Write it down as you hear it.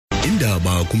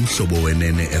Indaba kumhlobo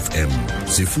wenene FM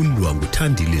zifundwa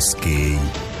nguThandile Skey.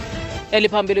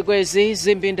 Eliphambili kwezi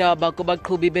zimbi indaba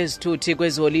kubaqhubi bezithuthi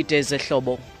kweziholide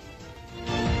zehlobo.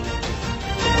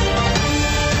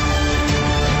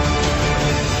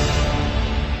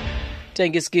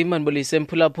 Tengiskima nibulise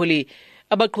mphulaphuli.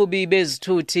 Abaqhubi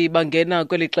bezithuthi bangena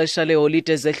kwelixesha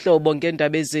leeholide zehlobo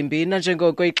ngeendaba ezimbi nanje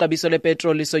ngoko ixabiso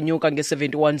lepetrol lisonyuka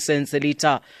nge-71 cents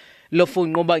elita. Lo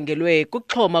funqo bangelwe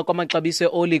kuxhoma kwamaxabiso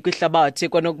eoli kwihlabathi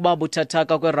kwanokuba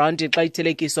buthathaka kwerandi xa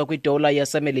ithelekiswa kwidola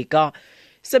yaseMelika.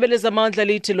 Isebe lezamandla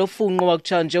lithi lo funqo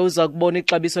wakutshanje uza kubona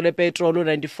ixabiso lepetrol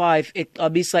u-95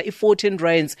 exabisa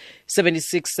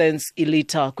i-14.76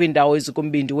 ilita kwiindawo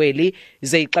ezikumbindi weli,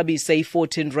 ze ixabise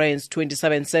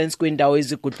i-14.27 kwiindawo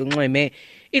ezigudlunxweme.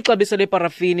 Ixabiso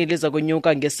leparafini liza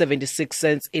kunyuka nge-76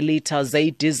 cents ilita, ze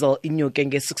idiesel inyuke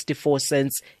nge-64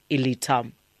 cents ilita.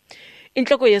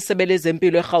 Intloko yesebe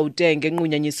lezempilo eGauteng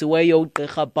enqunyanyisiweyo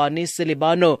uGqirha Bani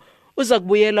Silibano uza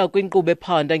kubuyela kwinkqubo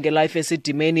ephanda ngelife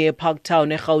esidimeni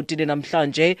eParktown eGauteng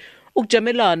namhlanje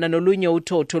ukujamelana nolunye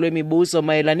uthotho lwemibuzo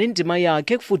mayelana nendima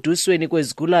yakhe ekufudusweni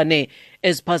kwezigulane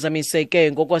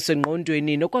eziphazamiseke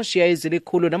ngokwasengqondweni nokwashiya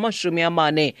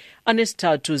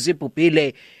ezili-143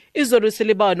 zibhubhile. Izolo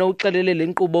Silibano uxelele le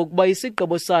nkqubo ukuba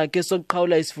isigqibo sakhe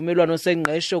sokuqhawula isivumelwano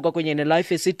sengqesho kwakunye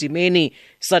nelife esidimeni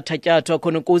sathatyathwa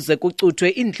khona ukuze kucuthwe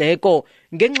indleko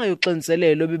ngenxa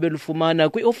yoxinzelelo ebebelufumana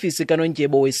kwiofisi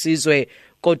kanondyebo wesizwe.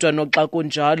 Kodwa noxa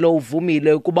kunjalo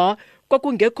uvumile ukuba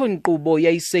kwakungekho nkqubo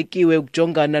yayisekiwe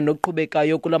ukujongana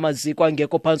noqhubekayo kula maziko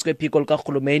angekho phantsi kwephiko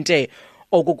likarhulumente.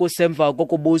 Oku kusemva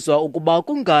kokubuzwa ukuba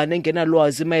kungane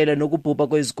engenalwazi mayela nokubhubha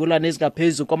kwezigulane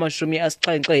ezingaphezu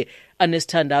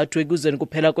kwama-76 ekuzeni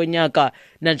kuphela konyaka,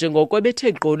 nanjengoko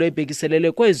ebethe gqolo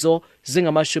ebhekiselele kwezo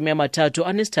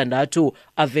zingama-36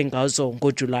 ave ngazo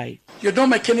ngoJulayi. You have no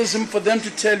mechanism for them to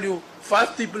tell you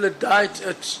 5 people had died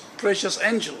at Precious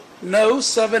Angel, no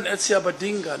 7 at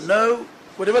Siabadinga, no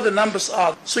whatever the numbers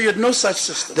are. So you had no such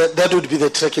system. That would be the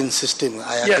tracking system.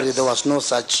 I agree. Yes. There was no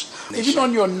such. Even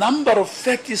on your number of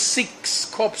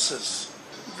 36 corpses,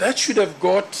 that should have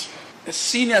got a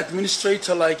senior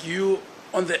administrator like you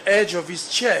on the edge of his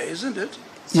chair, isn't it?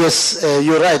 Yes,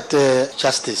 you're right,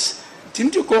 Justice.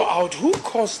 Didn't you go out? Who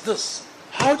caused this?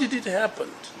 How did it happen?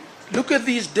 Look at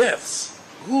these deaths.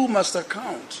 Who must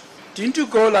account? Didn't you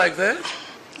go like that?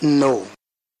 No.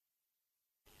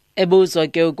 Ebuzwa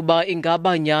ke ukuba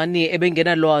ingaba nyani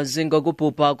ebengenalwazi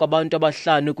ngokubhubha kwabantu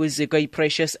abahlanu kwiziko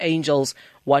iPrecious Angels,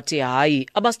 wathi hayi.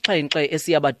 Abasixhenxe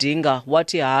esiyabadinga,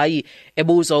 wathi hayi.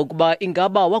 Ebuzwa ukuba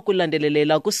ingaba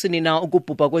wakulandelelela kusini na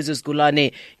ukubhubha kwezi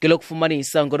zigulane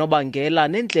ngelokufumanisa ngonobangela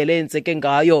nendlela enzeke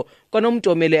ngayo,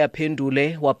 kwanomntu omele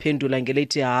aphendule waphendula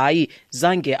ngelithi hayi,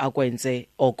 zange akwenze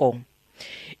oko.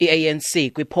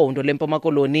 I-ANC kwiphondo leMpuma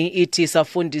Koloni ithi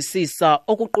safundisisa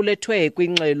okuqulethwe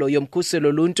kwingxelo yomkhuselo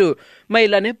oluntu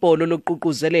mayelana nebholo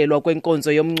loququzelelwa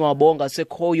kwenkonzo yomngcwabo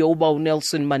ongasekhoyo uba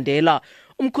uNelson Mandela.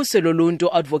 Umkhuselo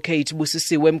oluntu advocate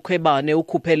Busisiwe Mkhwebane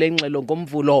ukhuphele ingxelo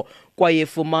ngomvulo kwaye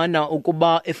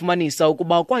efumanisa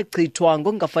ukuba kwachithwa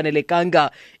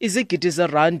ngokungafanelekanga izigidi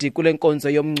zerandi kule nkonzo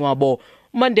yomngcwabo.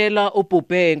 Mandela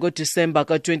ubhubhe ngoDisemba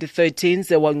ka-2013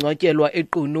 zewangcwatyelwa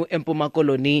eQunu eMpuma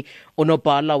Koloni.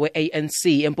 Unobhala we-ANC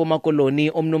eMpuma Koloni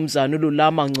umnumzana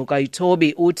uLulama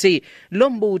Ngcukaitobi uthi lo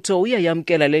mbutho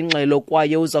uyayamkela le ngxelo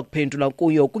kwaye uza kuphendula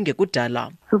kuyo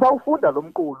kungekudala. Sisawufunda lo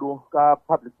mqulu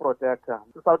ka-Public Protector.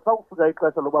 Sizawuthi kufika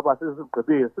ixesha lokuba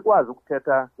sizigqibile sikwazi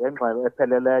ukuthetha ngengxelo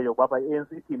epheleleyo kwaba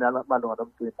i-ANC ithina malunga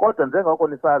nomcimbi. Kodwa njengoko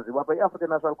nisazi kwaba i-African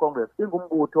National Congress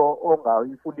ingumbutho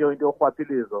ongayifuniyo into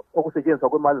yorhwaphilizo okusetyenziswa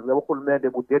kwemali zikarhulumente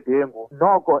budedengu,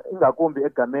 noko ingakumbi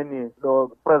egameni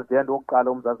lo president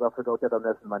wokuqala uMzantsi Afrika utata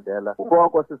Nelson Mandela.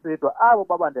 Ngoko sisitwa abo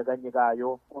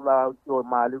babandakanyekayo kula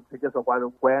mali ukusetyenziswa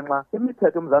kwayo gwenxa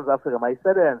imithetho yoMzantsi Afrika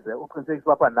mayisebenze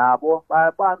uqinisekisa uba nabo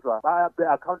bayabanjwa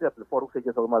be-accountable for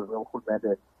ukusetyenziswa kwemali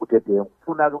zikarhulumente budedengu.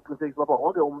 Funa ukuqinisekisa uba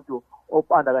wonke umntu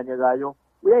obandakanyekayo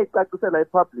uyayicacisela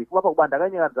ipublic uba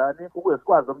kubandakanyeka njani ukuze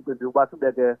sikwazi umcimbi uba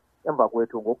sibeke emva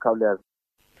kwethu ngokukhawuleza.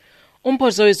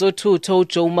 Umphosa wezothutho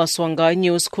uJoe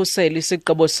Maswanganyi usikhusela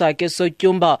isigqibo sakhe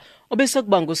sotyumba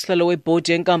obesekuba ngusihlalo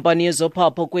webhodi yenkampani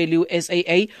yezophapho kweli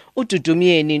uSAA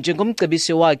uDudumyeni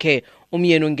njengomcebisi wakhe.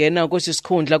 Umyeni ungena kwesi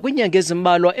sikhundla kwinyanga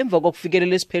ezimbalwa emva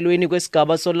kokufikelela esiphelweni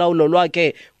kwesigaba solawulo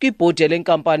lwakhe kwibhodi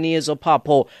lenkampani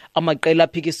yezophapho. Amaqela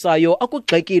aphikisayo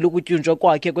akugxekile ukutyunjwa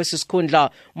kwakhe kwesi sikhundla.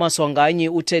 Maswanganyi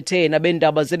uthethe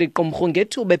nabendaba zeliqumrhu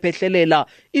ngethuba ephehlelela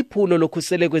iphulo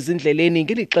lokhuseleko ezindleleni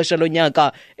ngelixesha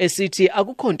lonyaka esithi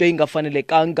akukho nto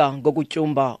ingafanelekanga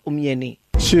ngokutyumba umyeni.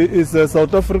 She is a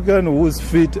South African who is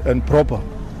fit and proper.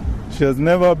 She has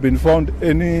never been found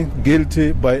any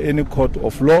guilty by any court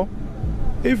of law.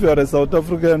 If you are a South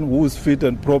African who is fit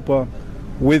and proper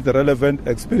with relevant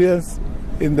experience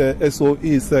in the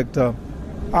SOE sector,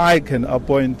 I can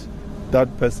appoint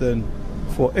that person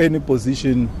for any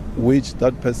position which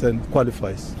that person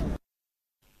qualifies.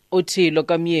 Uthilo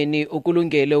Kamyeni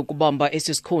ukulungele ukubamba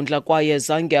esisikhundla kwaye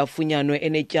zange afunyanwe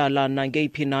enetyala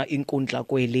nangeyiphi na inkundla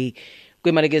kweli.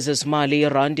 Kwimalike zezimali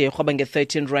irandi erhwaba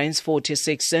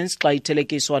nge-13.46 xa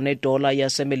ithelekiswa nedola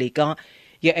yaseMelika,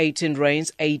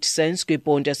 ye-18.08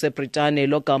 kwiponti yaseBritane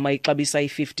logama ixabisa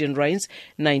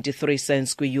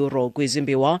i-15.93 kwi-euro.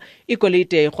 Kwizimbiwa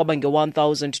ikwelite erhwaba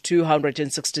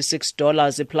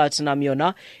nge-$1,266, iplatinum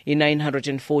yona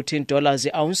i-$914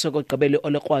 i-ounce, okugqibela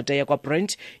olekrwada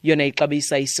yakwaBrent yona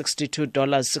ixabisa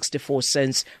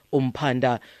i-$62.64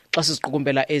 umphanda. Xa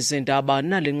siziqukumbela ezindaba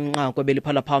nalinqaku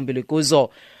ebeliphala phambili kuzo.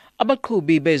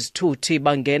 Abaqhubi bezithuthi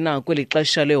bangena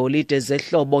kwelixesha leeholide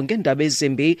zehlobo ngeendaba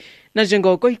ezimbi, nanje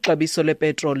ngoko ixabiso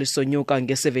lepetrol lisonyuka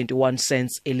nge-71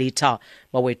 cents ilitre.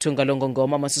 Mawethu ngalongo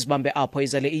ngoma masizibambe apho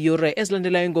izale iyure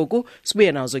ezilandelayo ngoku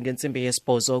sibuye nazo ngentsimbi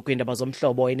yesibhozo kwiindaba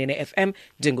zomhlobo enene FM.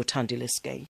 Ndinguthandile Skay.